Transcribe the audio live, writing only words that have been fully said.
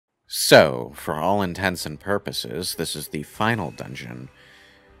So, for all intents and purposes, this is the final dungeon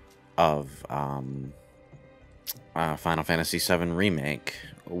of Final Fantasy VII Remake.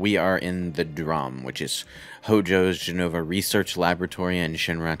 We are in the Drum, which is Hojo's Genova Research Laboratory in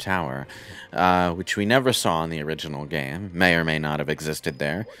Shinra Tower, which we never saw in the original game. May or may not have existed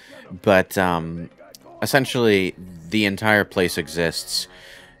there. But essentially, the entire place exists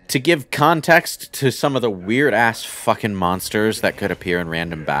to give context to some of the weird-ass fucking monsters that could appear in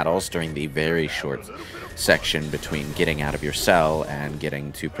random battles during the very short section between getting out of your cell and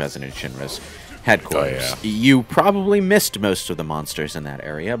getting to President Shinra's headquarters. Oh, yeah. You probably missed most of the monsters in that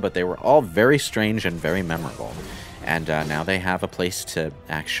area, but they were all very strange and very memorable. And now they have a place to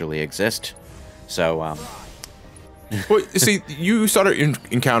actually exist. So, Well, see, you started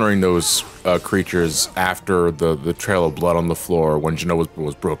encountering those creatures after the trail of blood on the floor when Genova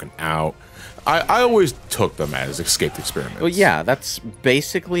was broken out. I always took them as escaped experiments. well, yeah, that's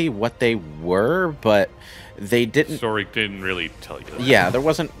basically what they were, but they didn't... Story didn't really tell you that. Yeah, there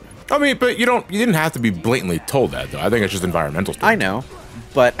wasn't... I mean, but you didn't have to be blatantly told that, though. I think it's just environmental stuff. I know,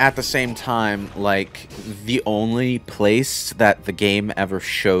 but at the same time, like, the only place that the game ever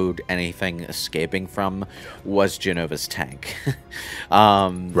showed anything escaping from was Genova's tank.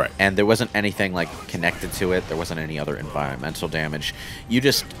 Right. And there wasn't anything, like, connected to it. There wasn't any other environmental damage. You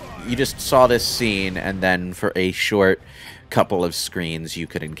just saw this scene, and then for a short couple of screens, you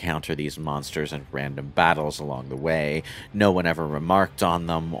could encounter these monsters in random battles along the way. No one ever remarked on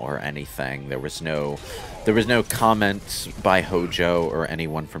them or anything. There was no comment by Hojo or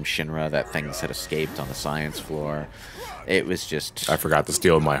anyone from Shinra that things had escaped on the science floor. It was just... I forgot to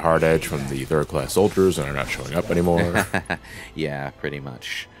steal my hard edge from the third-class soldiers, and they're not showing up anymore. Yeah, pretty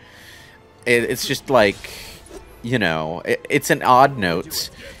much. It's just like, you know, it's an odd note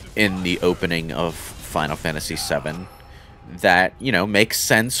in the opening of Final Fantasy VII that, you know, makes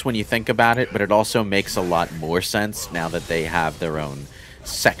sense when you think about it, but it also makes a lot more sense now that they have their own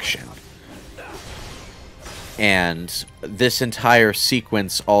section. And this entire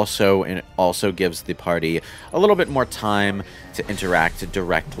sequence also gives the party a little bit more time to interact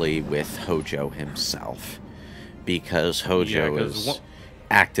directly with Hojo himself, because Hojo is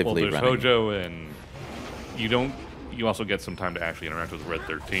actively there's running. Hojo, and you also get some time to actually interact with Red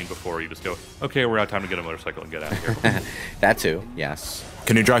 13 before you just go, okay, we're out of time to get a motorcycle and get out of here. That too, yes.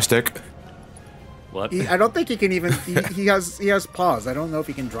 Can you dry stick? What? I don't think he can even. He has paws. I don't know if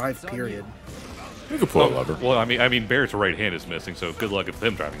he can drive. Period. You can pull a lever. Well, I mean, Barrett's right hand is missing, so good luck with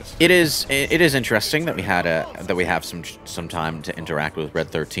him driving us. It is interesting that we have some time to interact with Red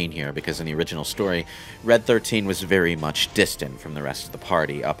 13 here, because in the original story, Red 13 was very much distant from the rest of the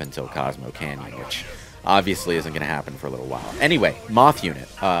party up until Cosmo Canyon, which obviously isn't going to happen for a little while. Anyway, Moth Unit.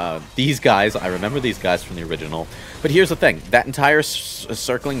 These guys, I remember these guys from the original. But here's the thing. That entire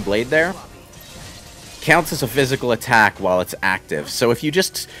circling blade there counts as a physical attack while it's active. So if you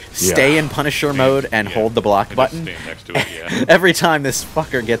just stay in Punisher mode and hold the block button, Just stand next to it, yeah. every time this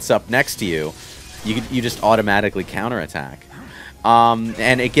fucker gets up next to you, you just automatically counterattack.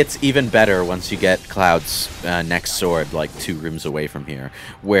 And it gets even better once you get Cloud's next sword, like 2 rooms away from here,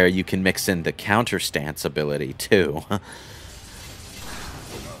 where you can mix in the counter stance ability too.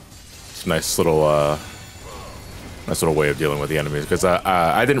 It's a nice little way of dealing with the enemies, because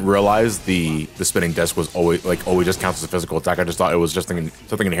I didn't realize the spinning disc was always just counts as a physical attack. I just thought it was just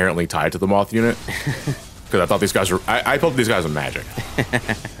something inherently tied to the Moth Unit, because I thought these guys were I thought these guys were magic.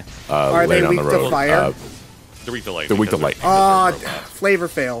 Are they weak to fire? They're weak to light. They're weak to light. Flavor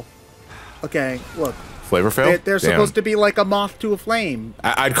fail. Okay, look. Flavor fail? They're supposed to be like a moth to a flame.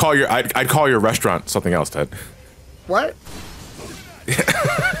 I'd call your restaurant something else, Ted. What?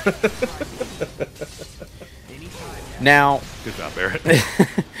 Now, Good job, Barrett.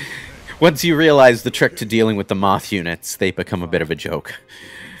 once you realize the trick to dealing with the Moth units, they become a bit of a joke.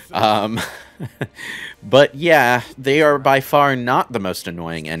 But yeah, they are by far not the most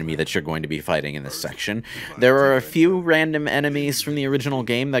annoying enemy that you're going to be fighting in this section. There are a few random enemies from the original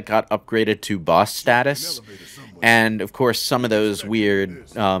game that got upgraded to boss status. And, of course, some of those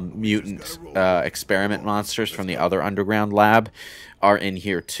weird mutant experiment monsters from the other underground lab are in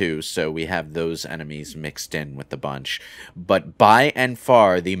here too, so we have those enemies mixed in with the bunch. But by and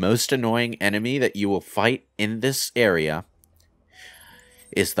far, the most annoying enemy that you will fight in this area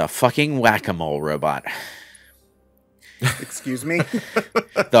is the fucking whack-a-mole robot. Excuse me?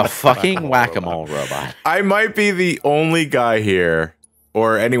 The fucking whack-a-mole robot. I might be the only guy here,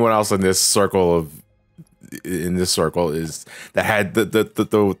 or anyone else in this circle of in this circle is that had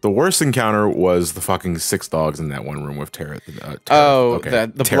the worst encounter was the fucking 6 dogs in that one room with Tara.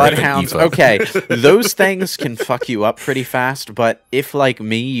 The bloodhounds. Okay, those things can fuck you up pretty fast. But if, like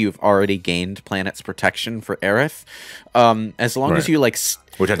me, you've already gained Planet's protection for Aerith, as long as you like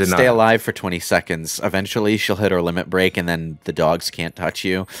which I did stay not. alive for 20 seconds, eventually she'll hit her limit break, and then the dogs can't touch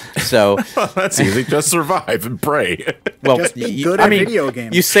you. So that's easy. Just survive and pray. Well, Just be good at video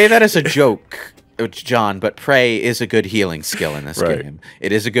games. You say that as a joke, John, but pray is a good healing skill in this game.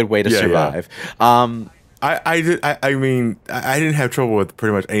 It is a good way to survive. I mean, I didn't have trouble with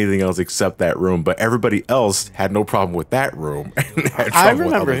pretty much anything else except that room, but everybody else had no problem with that room. I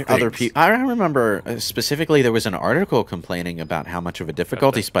remember other people. I remember specifically there was an article complaining about how much of a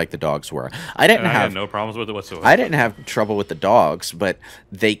difficulty spike the dogs were. I had no problems with it whatsoever. I didn't have trouble with the dogs, but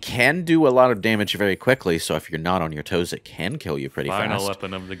they can do a lot of damage very quickly. So if you're not on your toes, it can kill you pretty fast. Final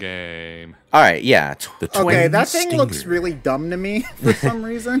weapon of the game. All right, yeah. Okay, that thing looks really dumb to me for some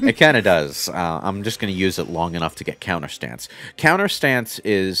reason. It kind of does. I'm just going to use it long enough to get counter stance. Counter stance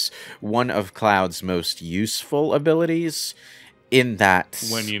is one of Cloud's most useful abilities in that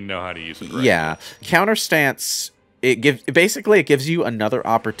when you know how to use it right. Yeah. Counter stance, it gives you another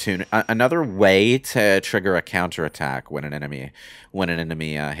opportunity, another way to trigger a counter attack when an enemy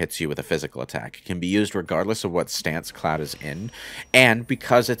hits you with a physical attack. It can be used regardless of what stance Cloud is in, and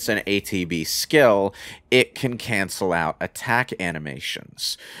because it's an ATB skill, it can cancel out attack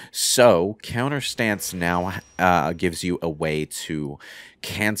animations. So counter stance now gives you a way to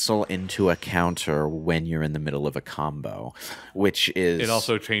cancel into a counter when you're in the middle of a combo, which is... It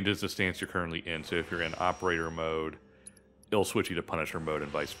also changes the stance you're currently in. So if you're in operator mode, it'll switch you to punisher mode and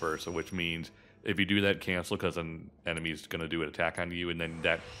vice versa, which means if you do that cancel because an enemy's going to do an attack on you, and then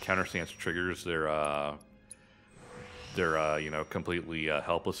that counter stance triggers their completely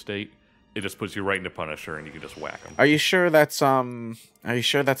helpless state, it just puts you right into punisher and you can just whack them. Are you sure that's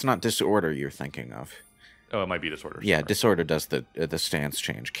not disorder you're thinking of? Oh, it might be disorder. Yeah, disorder does the stance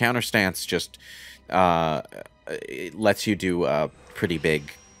change. Counter stance just it lets you do a pretty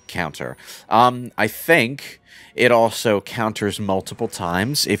big counter. I think it also counters multiple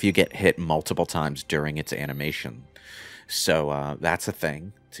times if you get hit multiple times during its animation. So that's a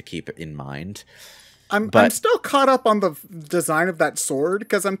thing to keep in mind. I'm still caught up on the design of that sword,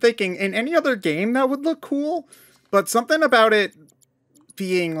 because I'm thinking in any other game that would look cool, but something about it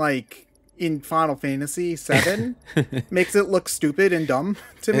being like in Final Fantasy VII makes it look stupid and dumb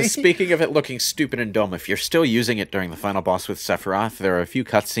to me. Speaking of it looking stupid and dumb, if you're still using it during the final boss with Sephiroth, there are a few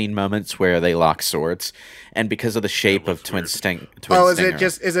cutscene moments where they lock swords, and because of the shape of Twin Stinger...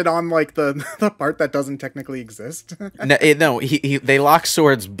 is it on like the part that doesn't technically exist? No, they lock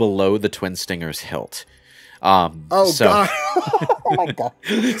swords below the Twin Stinger's hilt. God. Oh my God.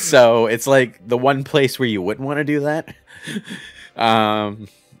 So it's like the one place where you wouldn't want to do that.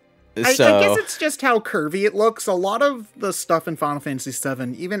 I guess it's just how curvy it looks. A lot of the stuff in Final Fantasy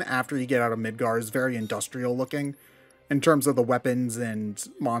VII, even after you get out of Midgar, is very industrial looking in terms of the weapons and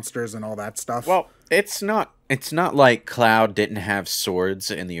monsters and all that stuff. Well, it's not like Cloud didn't have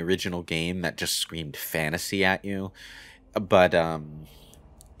swords in the original game that just screamed fantasy at you. But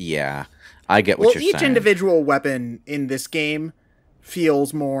yeah, I get what you're saying. Each individual weapon in this game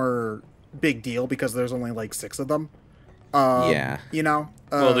feels more big deal because there's only like 6 of them. Yeah. You know?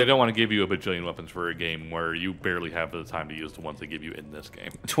 Well, they don't want to give you a bajillion weapons for a game where you barely have the time to use the ones they give you in this game.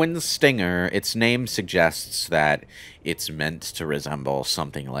 Twin Stinger, its name suggests that it's meant to resemble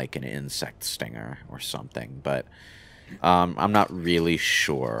something like an insect stinger or something, but I'm not really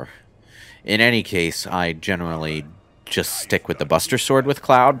sure. In any case, I generally just stick with the Buster Sword with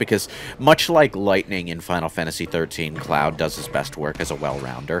Cloud, because much like Lightning in Final Fantasy XIII, Cloud does his best work as a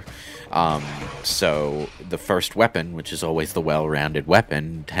well-rounder. So the first weapon, which is always the well-rounded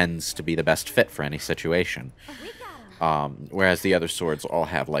weapon, tends to be the best fit for any situation. Whereas the other swords all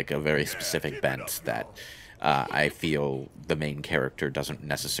have like a very specific bent that I feel the main character doesn't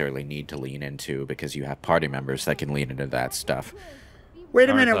necessarily need to lean into, because you have party members that can lean into that stuff. Wait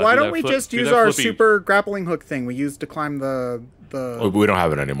a minute, why don't we just use our super grappling hook thing we used to climb the... We don't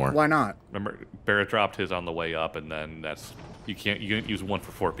have it anymore. Why not? Remember, Barrett dropped his on the way up, and then you can't use one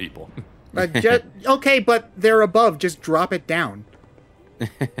for 4 people. Okay, but they're above. Just drop it down.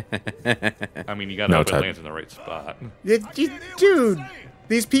 I mean, you gotta hope it lands in the right spot. Dude,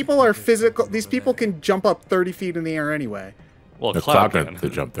 these people are physical. These people can jump up 30 feet in the air anyway. Well, Cloud can. To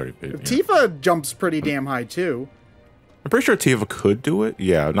jump 30 feet. Tifa jumps pretty damn high, too. I'm pretty sure Tifa could do it.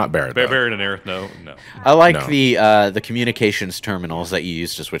 Yeah, not Barret. Barret and Aerith, no. I like No. the communications terminals that you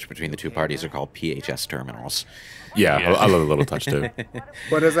use to switch between the two parties are called PHS terminals. Yeah, Yeah. I love the little touch too.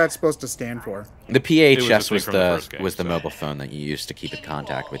 What is that supposed to stand for? The PHS was was the thing from the first the game, was the so. mobile phone that you used to keep in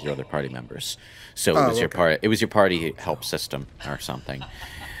contact with your other party members. So Oh, it was okay. your party help system or something.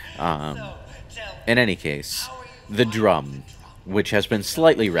 In any case, the drum, which has been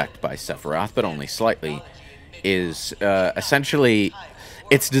slightly wrecked by Sephiroth, but only slightly, is essentially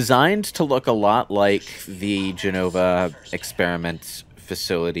it's designed to look a lot like the Genova experiment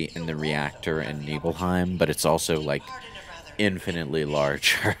facility in the reactor in Nibelheim, but it's also like infinitely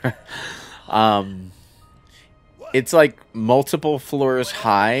larger. It's like multiple floors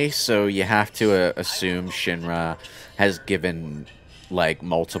high, so you have to assume Shinra has given like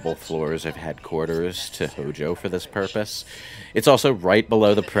multiple floors of headquarters to Hojo for this purpose. It's also right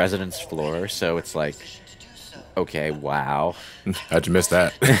below the president's floor, so it's like, okay, wow. How'd you miss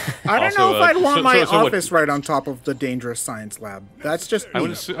that? I don't Also, know if I'd want so my what- office right on top of the dangerous science lab. That's just I me.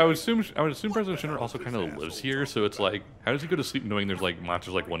 would assume President Shinra also kind of lives here, so it's like, how does he go to sleep knowing there's like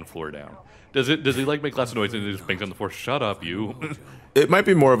monsters like one floor down? Does he like make lots of noise and he just bangs on the floor? Shut up, you! It might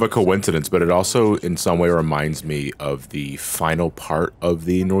be more of a coincidence, but it also in some way reminds me of the final part of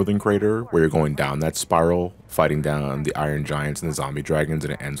the Northern Crater, where you're going down that spiral, fighting down the Iron Giants and the Zombie Dragons,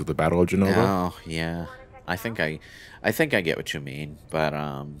 and it ends with the Battle of Genova. Oh, yeah. I think I get what you mean, but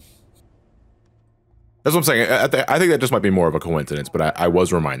That's what I'm saying. I think that just might be more of a coincidence, but I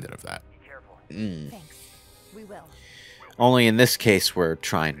was reminded of that. Thanks. We will. only in this case we're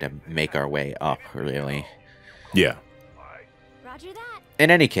trying to make our way up, really. Yeah. Roger that. In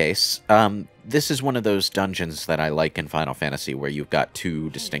any case, this is one of those dungeons that I like in Final Fantasy where you've got two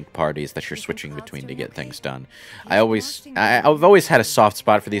distinct parties that you're switching between to get things done. I've always had a soft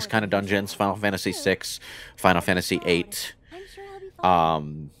spot for these kind of dungeons. Final Fantasy VI, Final Fantasy VIII. I'm sure he'll be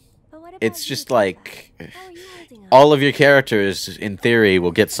fine. But what about It's you, just Tifa? like How are you holding up? all of your characters, in theory,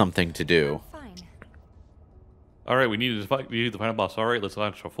 will get something to do. Fine. All right, we need to fight. We need the final boss. All right, let's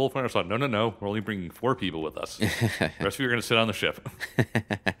launch a full final assault. No. We're only bringing 4 people with us. The rest of you are going to sit on the ship.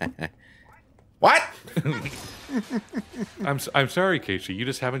 What? I'm sorry, Keiichi. You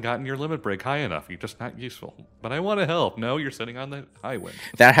just haven't gotten your limit break high enough. You're just not useful. But I want to help. No, you're sitting on the high wind.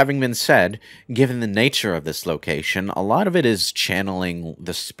 That having been said, given the nature of this location, a lot of it is channeling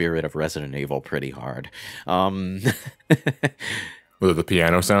the spirit of Resident Evil pretty hard. Was it the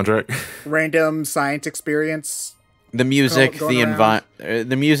piano soundtrack? Random science experience. The music, Going around.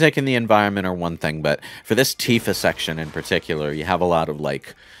 the music and the environment are one thing, but for this Tifa section in particular, you have a lot of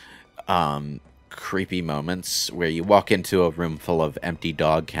like creepy moments where you walk into a room full of empty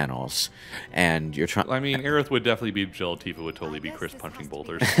dog kennels, and you're trying. I mean, Aerith would definitely be Jill. Tifa would totally be Chris punching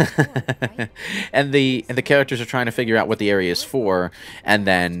boulders. and the characters are trying to figure out what the area is for, and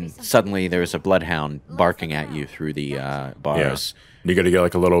then suddenly there's a bloodhound barking at you through the bars. You got to get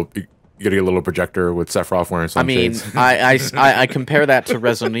like a little. You got to get a little projector with Sephiroth wearing I mean, sunshades. I compare that to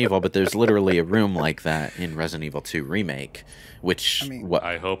Resident Evil, but there's literally a room like that in Resident Evil 2 Remake, which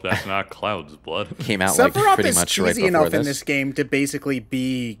I hope that's not Cloud's blood. came out like Sephiroth pretty is much right cheesy before enough in this game to basically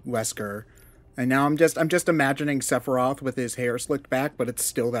be Wesker. And now I'm just imagining Sephiroth with his hair slicked back, but it's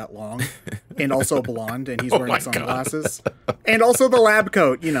still that long, and also blonde, and he's wearing my sunglasses, and also the lab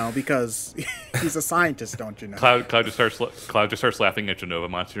coat, because he's a scientist, don't you know? Cloud just starts laughing at Genova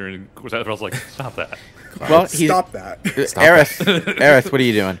monster, and Sephiroth's like, "Stop that." Well, he's Stop that. Aerith, what are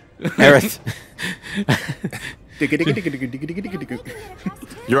you doing? Aerith.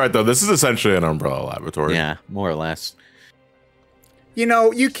 You're right, though. This is essentially an Umbrella laboratory. Yeah, more or less.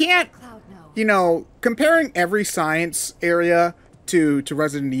 You can't, Cloud, no. comparing every science area to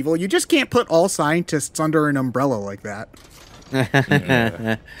Resident Evil, you just can't put all scientists under an umbrella like that.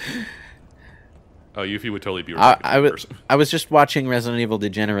 Oh, Yuffie would totally be. I was just watching Resident Evil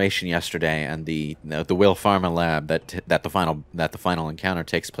Degeneration yesterday, and the Will Pharma lab that the final encounter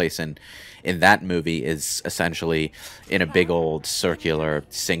takes place in that movie is essentially in a big old circular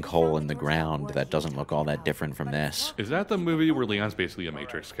sinkhole in the ground that doesn't look all that different from this. Is that the movie where Leon's basically a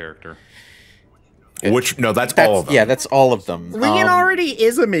Matrix character? That's all of them. Yeah, that's all of them. Leon already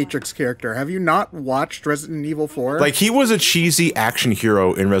is a Matrix character. Have you not watched Resident Evil 4? Like, he was a cheesy action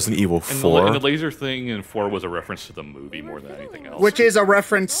hero in Resident Evil And 4. the laser thing in 4 was a reference to the movie more than anything else. Which is a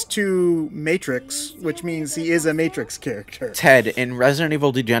reference to Matrix, which means he is a Matrix character. Ted, in Resident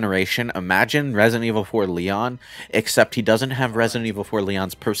Evil Degeneration, imagine Resident Evil 4 Leon, except he doesn't have Resident Evil 4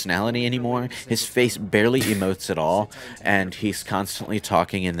 Leon's personality anymore. His face barely emotes at all, and he's constantly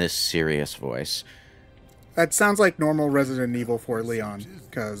talking in this serious voice. That sounds like normal Resident Evil 4 Leon,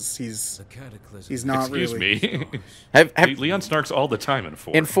 because he's not Excuse really. me. Have, Leon snarks all the time in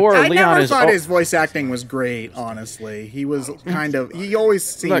 4. in 4, I Leon never is... thought his voice acting was great, honestly. He was kind of... He always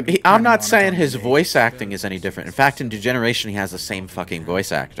seemed... Look, kind I'm of not saying monotone his to me. voice acting is any different. In fact, in Degeneration, he has the same fucking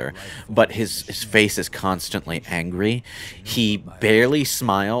voice actor, but his face is constantly angry. He barely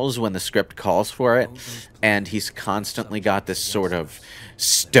smiles when the script calls for it, and he's constantly got this sort of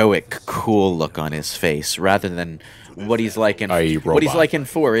stoic, cool look on his face, rather than what he's like in i.e. what he's robot. like in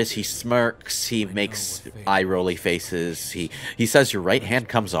 4 is he smirks, he makes eye rolly faces, he says your right hand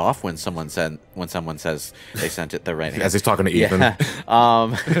comes off when someone says they sent it the right hand. As he's talking to Ethan. Yeah.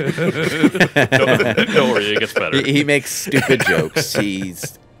 Don't worry, it gets better. He makes stupid jokes.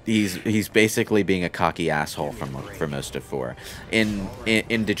 He's basically being a cocky asshole for most of 4.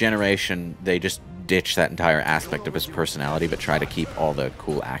 In Degeneration, they just ditch that entire aspect of his personality, but try to keep all the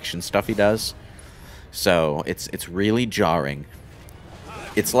cool action stuff he does. So it's really jarring.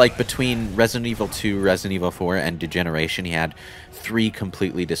 It's like between Resident Evil 2, Resident Evil 4, and Degeneration, he had 3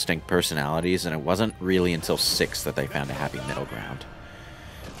 completely distinct personalities, and it wasn't really until 6 that they found a happy middle ground.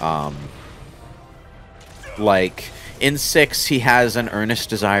 Like, in 6, he has an earnest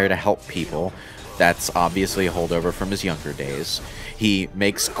desire to help people. That's obviously a holdover from his younger days. He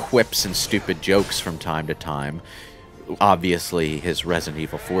makes quips and stupid jokes from time to time. Obviously, his Resident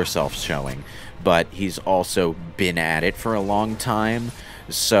Evil 4 self showing. But he's also been at it for a long time.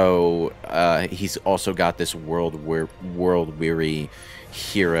 So, he's also got this world-weary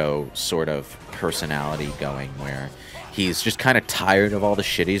hero sort of personality going where he's just kind of tired of all the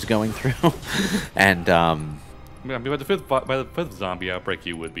shit he's going through. And, I mean, by the fifth zombie outbreak,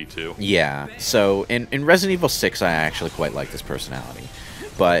 you would be too. yeah. So, in Resident Evil 6, I actually quite like this personality.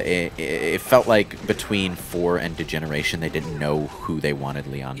 But it felt like between 4 and Degeneration, they didn't know who they wanted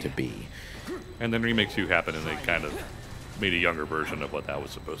Leon to be. And then Remake 2 happened, and they kind of made a younger version of what that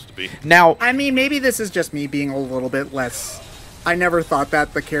was supposed to be. Now, I mean, maybe this is just me being a little bit less... I never thought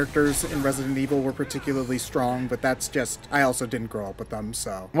that the characters in Resident Evil were particularly strong, but that's just... I also didn't grow up with them,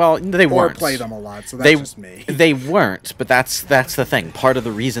 so... well, they Or weren't. play them a lot, so that's just me. They weren't, but that's the thing. Part of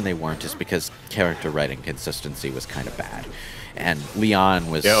the reason they weren't is because character writing consistency was kind of bad. And Leon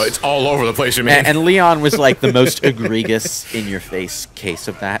was... You know, it's all over the place, you mean? And Leon was like the most egregious, in-your-face case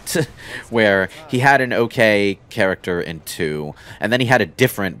of that, where he had an okay character in 2, and then he had a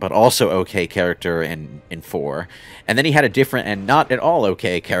different but also okay character in 4, and then he had a different and not at all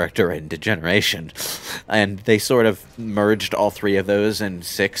okay character in Degeneration. And they sort of merged all 3 of those in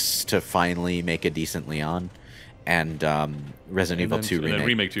 6 to finally make a decent Leon. And Resident Evil 2 Remake. And then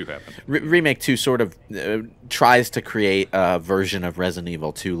Remake 2 happened. Remake 2 sort of tries to create a version of Resident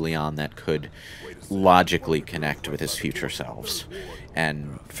Evil 2 Leon that could logically connect with his future selves.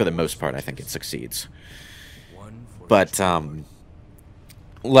 And for the most part, I think it succeeds. But,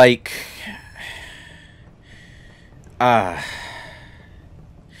 like...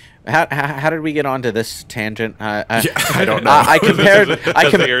 How did we get onto this tangent? I don't know. I compared...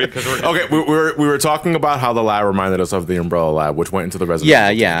 Okay, we were talking about how the lab reminded us of the Umbrella Lab, which went into the Resident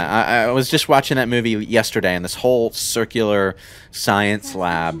Evil. Yeah. I was just watching that movie yesterday, and this whole circular science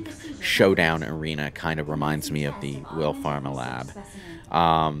lab showdown arena kind of reminds me of the Will Pharma lab.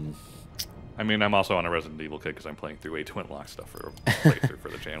 I mean, I'm also on a Resident Evil kick because I'm playing through 8 Twin Lock stuff for a playthrough for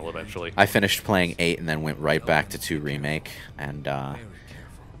the channel eventually. I finished playing 8 and then went right back to 2 Remake, and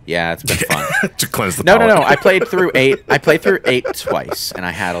yeah, it's been fun. To cleanse the No. palate. I played through 8. I played through 8 twice, and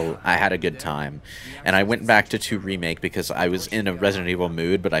I had a good time. And I went back to 2 Remake because I was in a Resident Evil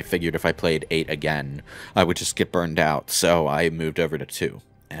mood, but I figured if I played 8 again, I would just get burned out. So I moved over to 2.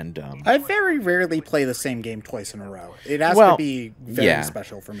 And I very rarely play the same game twice in a row. It has Well, to be very yeah.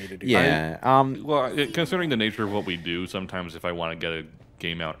 special for me to do that. yeah, Well, considering the nature of what we do, sometimes if I want to get a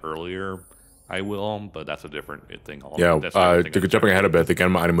game out earlier, I will, but that's a different thing. Yeah, That's not a thing jumping ahead a bit, the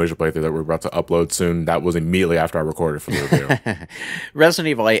Genma Animation playthrough that we're about to upload soon, that was immediately after I recorded for the review.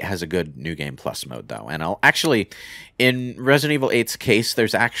 Resident Evil 8 has a good New Game Plus mode, though. And in Resident Evil 8's case,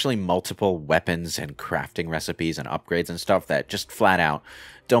 there's actually multiple weapons and crafting recipes and upgrades and stuff that just flat out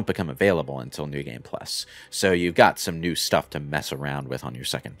don't become available until New Game Plus. So you've got some new stuff to mess around with on your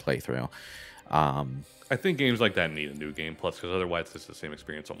second playthrough. I think games like that need a new game plus because otherwise it's the same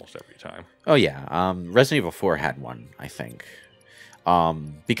experience almost every time. Oh yeah, Resident Evil 4 had one, I think,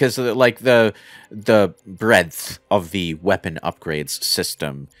 because like the breadth of the weapon upgrades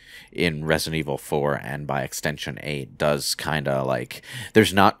system in Resident Evil 4 and by extension 8 does kind of like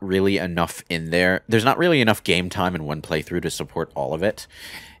there's not really enough in there. There's not really enough game time in one playthrough to support all of it,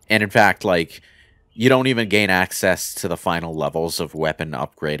 and in fact, like you don't even gain access to the final levels of weapon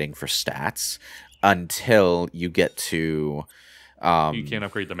upgrading for stats until you get to. You can't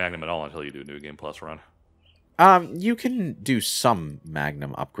upgrade the Magnum at all until you do a New Game Plus run. You can do some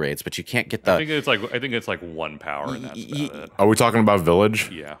Magnum upgrades, but you can't get the. I think it's like 1 power, and that's about it. Are we talking about Village?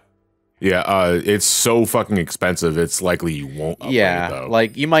 Yeah. Yeah, it's so fucking expensive. It's likely you won't upgrade it, though.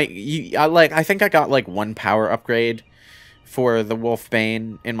 Like you might. I think I got like 1 power upgrade for the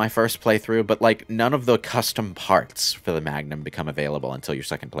Wolfbane in my first playthrough, but like none of the custom parts for the Magnum become available until your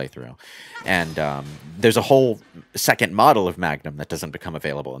second playthrough, and there's a whole second model of Magnum that doesn't become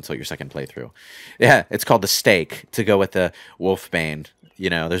available until your second playthrough. Yeah, it's called the Stake to go with the Wolfbane. You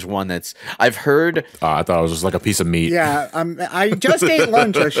know, there's one that's I've heard. I thought it was just like a piece of meat. Yeah, I just ate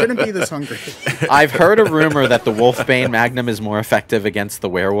lunch. I shouldn't be this hungry. I've heard a rumor that the Wolfbane Magnum is more effective against the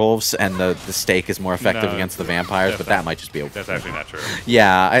werewolves, and the Stake is more effective against the vampires. But that might just be. That's actually not true.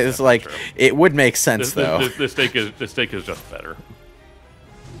 Yeah, it's like it would make sense though. The Stake is just better.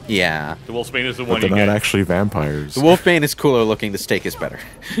 Yeah. The Wolfbane is the But one they're you not get. actually vampires. The Wolfbane is cooler looking. The Stake is better.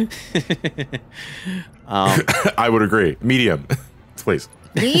 I would agree. Medium, please.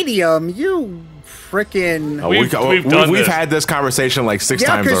 Medium, you frickin'. We've had this conversation like 6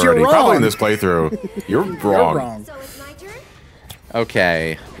 times 'cause you're already. Probably in wrong. this playthrough. You're wrong. You're wrong. So it's my turn?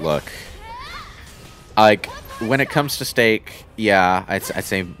 Okay, look. Like when it comes to Stake, yeah, I'd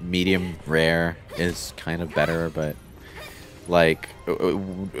say medium rare is kind of better, but like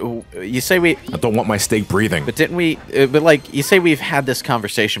you say we. I don't want my steak breathing. But didn't we? But like you say, we've had this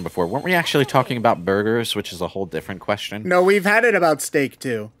conversation before. Weren't we actually talking about burgers, which is a whole different question? No, we've had it about steak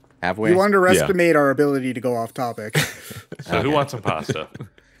too. Have we? You underestimate our ability to go off topic. So who wants some pasta?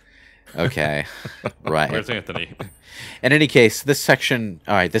 Okay, right. Where's Anthony? In any case, this section.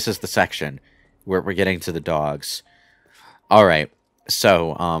 All right, this is the section where we're getting to the dogs. All right,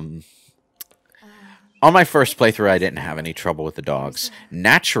 so on my first playthrough, I didn't have any trouble with the dogs.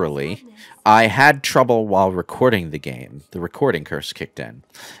 Naturally, I had trouble while recording the game. The recording curse kicked in.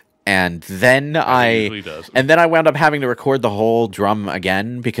 And then I wound up having to record the whole drum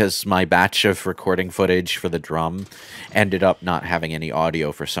again because my batch of recording footage for the drum ended up not having any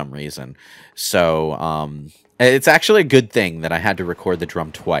audio for some reason. So, it's actually a good thing that I had to record the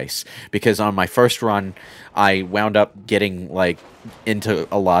drum twice because on my first run, I wound up getting like into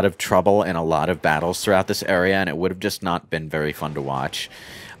a lot of trouble and a lot of battles throughout this area, and it would have just not been very fun to watch.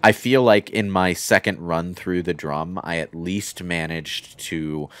 I feel like in my second run through the drum, I at least managed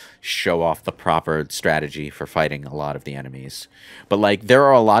to show off the proper strategy for fighting a lot of the enemies. But like, there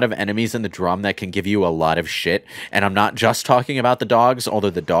are a lot of enemies in the drum that can give you a lot of shit, and I'm not just talking about the dogs, although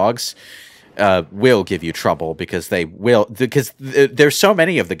the dogs will give you trouble because there's so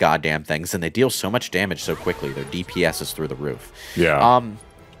many of the goddamn things and they deal so much damage so quickly. Their DPS is through the roof. Yeah.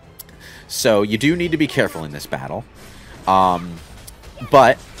 So you do need to be careful in this battle.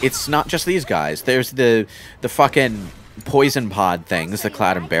 But it's not just these guys. There's the fucking poison pod things that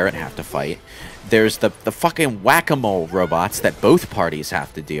Cloud and Barret have to fight. There's the fucking whack-a-mole robots that both parties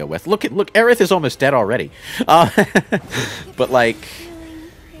have to deal with. Look, Aerith is almost dead already. But like,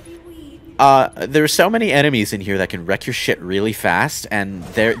 there's so many enemies in here that can wreck your shit really fast, and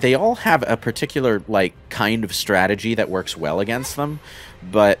they all have a particular like kind of strategy that works well against them.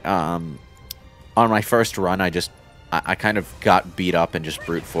 But on my first run, I kind of got beat up and just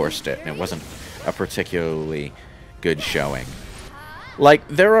brute forced it, and it wasn't a particularly good showing. Like,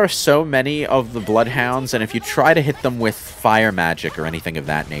 there are so many of the Bloodhounds, and if you try to hit them with fire magic or anything of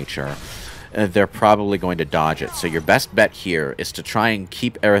that nature, they're probably going to dodge it. So your best bet here is to try and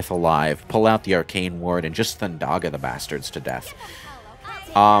keep Aerith alive, pull out the Arcane Ward, and just Thundaga the bastards to death.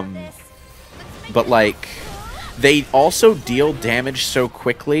 But, like, they also deal damage so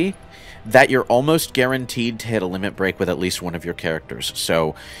quickly that you're almost guaranteed to hit a limit break with at least one of your characters.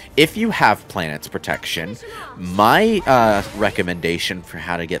 So if you have Planet's Protection, my recommendation for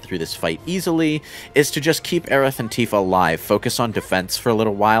how to get through this fight easily is to just keep Aerith and Tifa alive, focus on defense for a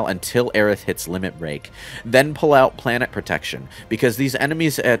little while until Aerith hits limit break, then pull out Planet Protection, because these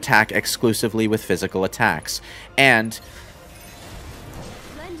enemies attack exclusively with physical attacks. And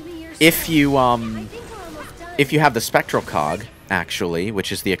if you have the Spectral Cog, actually,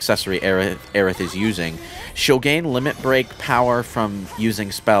 which is the accessory Aerith is using, she'll gain limit break power from using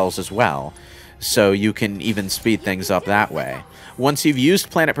spells as well, so you can even speed things up that way. Once you've used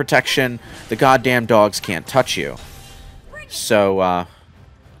Planet Protection, the goddamn dogs can't touch you. So,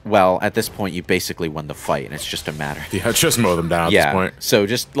 well, at this point, you basically won the fight, and it's just a matter. Yeah, just mow them down at this point. So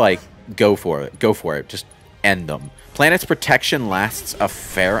just, like, go for it. Go for it. Just end them. Planet's Protection lasts a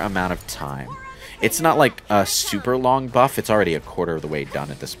fair amount of time. It's not like a super long buff. It's already a quarter of the way done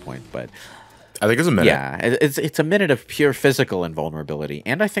at this point, but I think it's a minute. Yeah, it's a minute of pure physical invulnerability,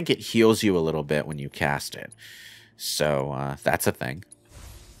 and I think it heals you a little bit when you cast it. So that's a thing.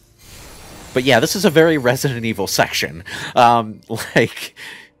 But yeah, this is a very Resident Evil section. Like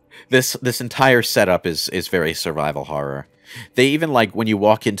this entire setup is very survival horror. They even, like, when you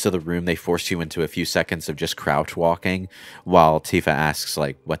walk into the room, they force you into a few seconds of just crouch walking while Tifa asks,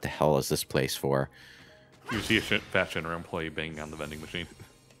 like, what the hell is this place for? You see a fat Shinra employee banging on the vending machine.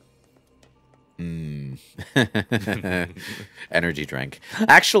 Energy drink.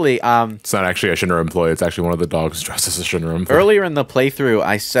 Actually, It's not actually a Shinra employee. It's actually one of the dogs dressed as a Shinra employee. earlier in the playthrough,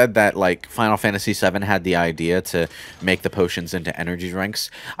 I said that, like, Final Fantasy VII had the idea to make the potions into energy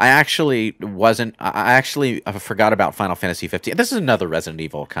drinks. I actually forgot about Final Fantasy 15. This is another Resident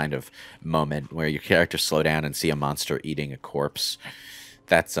Evil kind of moment where your characters slow down and see a monster eating a corpse.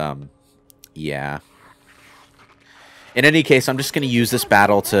 That's, yeah. In any case, I'm just going to use this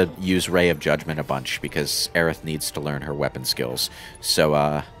battle to use Ray of Judgment a bunch, because Aerith needs to learn her weapon skills.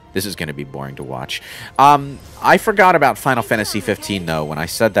 So, this is going to be boring to watch. I forgot about Final Fantasy 15, though, when I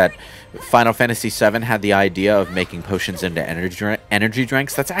said that Final Fantasy VII had the idea of making potions into energy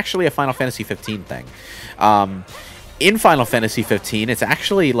drinks. That's actually a Final Fantasy 15 thing. In Final Fantasy 15, it's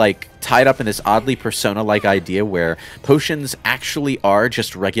actually, like, tied up in this oddly Persona-like idea where potions actually are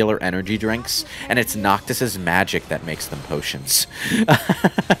just regular energy drinks, and it's Noctis's magic that makes them potions.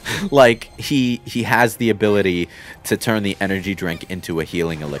 Like, he has the ability to turn the energy drink into a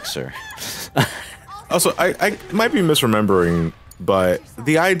healing elixir. Also, I might be misremembering, but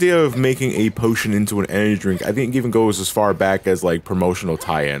the idea of making a potion into an energy drink, I think, even goes as far back as, like, promotional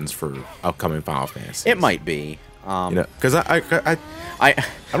tie-ins for upcoming Final Fantasy. It might be. You know, because I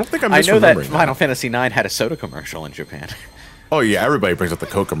don't think I'm I know that misremembering Final Fantasy IX had a soda commercial in Japan. Oh yeah, everybody brings up the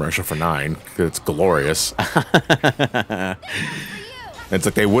Coke commercial for 9 because it's glorious. It's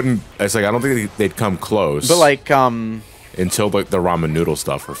like they wouldn't. It's like I don't think they'd come close. But like, until the ramen noodle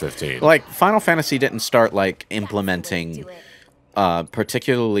stuff for 15. like Final Fantasy didn't start like implementing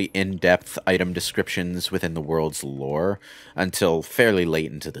particularly in-depth item descriptions within the world's lore until fairly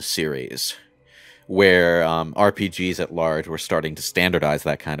late into the series, where RPGs at large were starting to standardize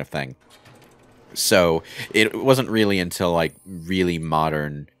that kind of thing. So it wasn't really until like really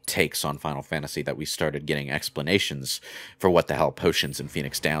modern takes on Final Fantasy that we started getting explanations for what the hell potions in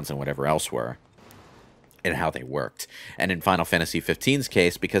Phoenix Downs and whatever else were, and how they worked. And in Final Fantasy 15's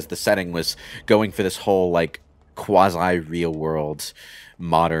case, because the setting was going for this whole like quasi-real world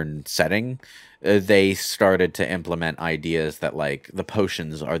modern setting, they started to implement ideas that like the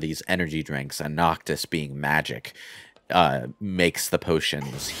potions are these energy drinks, and Noctis being magic makes the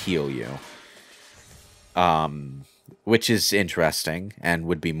potions heal you. Which is interesting, and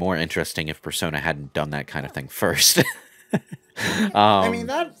would be more interesting if Persona hadn't done that kind of thing first. I mean,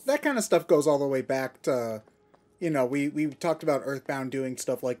 that kind of stuff goes all the way back to, you know, we talked about Earthbound doing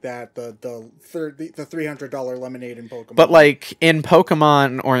stuff like that, the $300 lemonade in Pokemon. But like in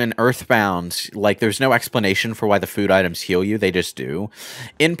Pokemon or in Earthbound, like there's no explanation for why the food items heal you, they just do.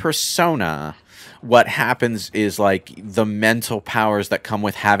 In Persona, what happens is like the mental powers that come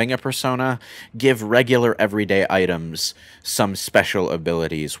with having a persona give regular everyday items some special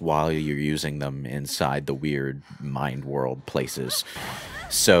abilities while you're using them inside the weird mind world places.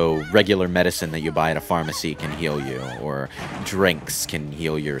 So regular medicine that you buy at a pharmacy can heal you, or drinks can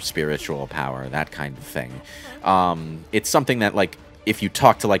heal your spiritual power, that kind of thing. It's something that like if you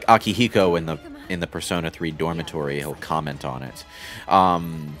talk to like Akihiko in the Persona 3 dormitory, he'll comment on it.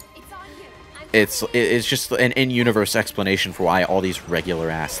 It's just an in-universe explanation for why all these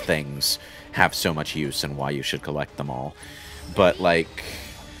regular-ass things have so much use and why you should collect them all. But, like,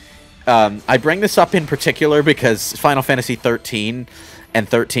 I bring this up in particular because Final Fantasy XIII and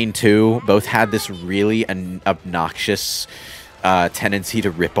 13-2 both had this really obnoxious tendency to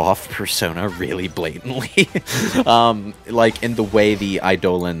rip off Persona really blatantly. Like, in the way the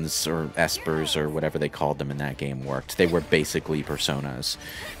Eidolons, or Espers, or whatever they called them in that game worked. They were basically Personas.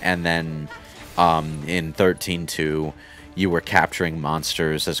 And then in 13-2, you were capturing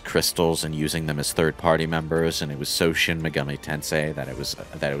monsters as crystals and using them as third-party members, and it was so Shin Megami Tensei that it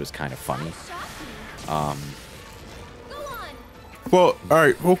was kind of funny. Well, all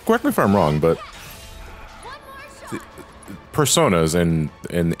right. Well, correct me if I'm wrong, but Personas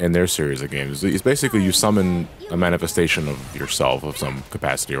in their series of games is basically you summon a manifestation of yourself of some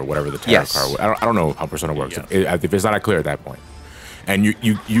capacity or whatever the tarot card. I don't know how Persona works. Yeah. If it's not clear at that point. And you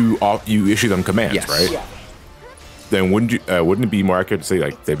issue them commands, right? Yeah. Then wouldn't it be more accurate to say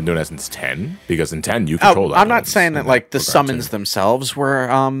like they've been doing that since 10? Because in 10 you control that. I'm not saying that like the summons themselves were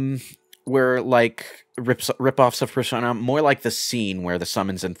were like rip-offs of Persona, more like the scene where the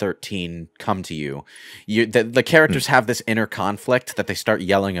summons in 13 come to you. The characters have this inner conflict that they start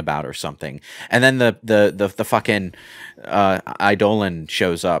yelling about or something, and then the fucking Eidolon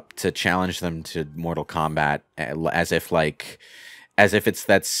shows up to challenge them to Mortal Kombat, as if it's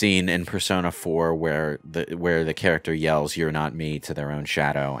that scene in Persona 4 where the character yells "You're not me" to their own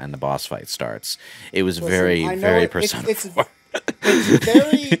shadow, and the boss fight starts. It was very Persona 4. It's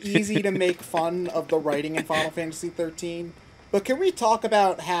very easy to make fun of the writing in Final Fantasy 13, but can we talk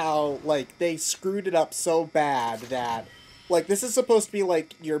about how, like, they screwed it up so bad that, like, this is supposed to be,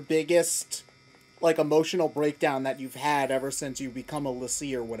 like, your biggest, like, emotional breakdown that you've had ever since you become a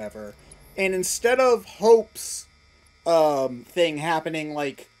Lassie or whatever, and instead of Hope's thing happening,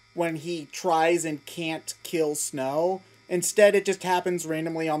 like, when he tries and can't kill Snow, instead it just happens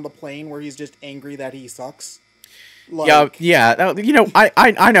randomly on the plane where he's just angry that he sucks. Like, yeah. You know,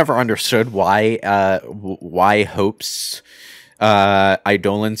 I never understood why Hope's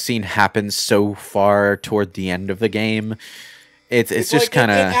Eidolon scene happens so far toward the end of the game. It's just like,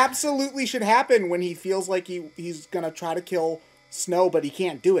 kind of... It absolutely should happen when he feels like he's gonna try to kill Snow, but he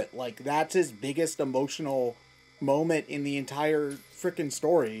can't do it. Like, that's his biggest emotional moment in the entire freaking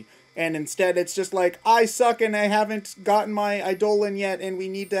story. And instead it's just like, I suck and I haven't gotten my Eidolon yet, and we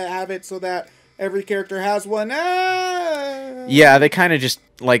need to have it so that every character has one. Yeah, they kind of just,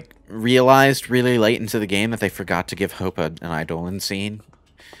 like, realized really late into the game that they forgot to give Hope an Eidolon scene.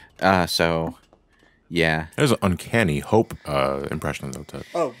 So, yeah. There's an uncanny Hope impression, though, Ted.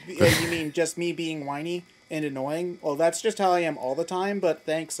 Oh, you mean just me being whiny and annoying? Well, that's just how I am all the time, but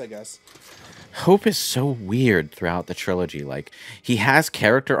thanks, I guess. Hope is so weird throughout the trilogy. Like, he has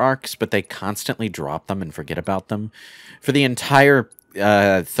character arcs, but they constantly drop them and forget about them. For the entire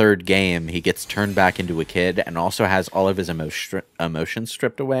third game, he gets turned back into a kid and also has all of his emotions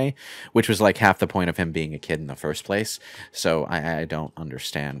stripped away, which was like half the point of him being a kid in the first place. So I don't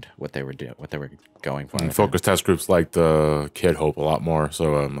understand what they were going for. And focus test groups liked Kid Hope a lot more,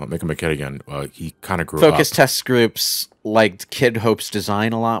 so make him a kid again. He kind of grew Focus up. test groups liked Kid Hope's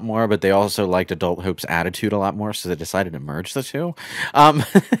design a lot more, but they also liked Adult Hope's attitude a lot more, so they decided to merge the two.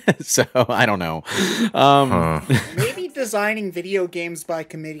 So I don't know. Maybe designing video games by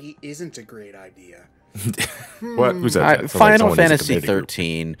committee isn't a great idea. What? Who said that? Final Fantasy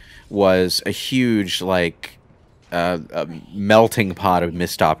 13 was a huge, like, a melting pot of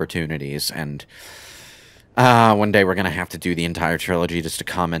missed opportunities, and one day we're gonna have to do the entire trilogy just to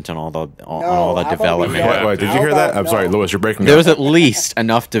comment on all the development. Wait, did you hear that? I'm sorry, Lewis, you're breaking There up. was at least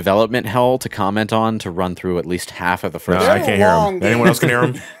enough development hell to comment on to run through at least half of the first. I can't hear long him. Anyone else can hear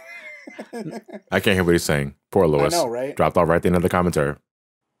him? I can't hear what he's saying. Poor Lewis. I know, right? Dropped off right at the end of the commentary.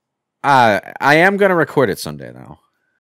 I am gonna record it someday though.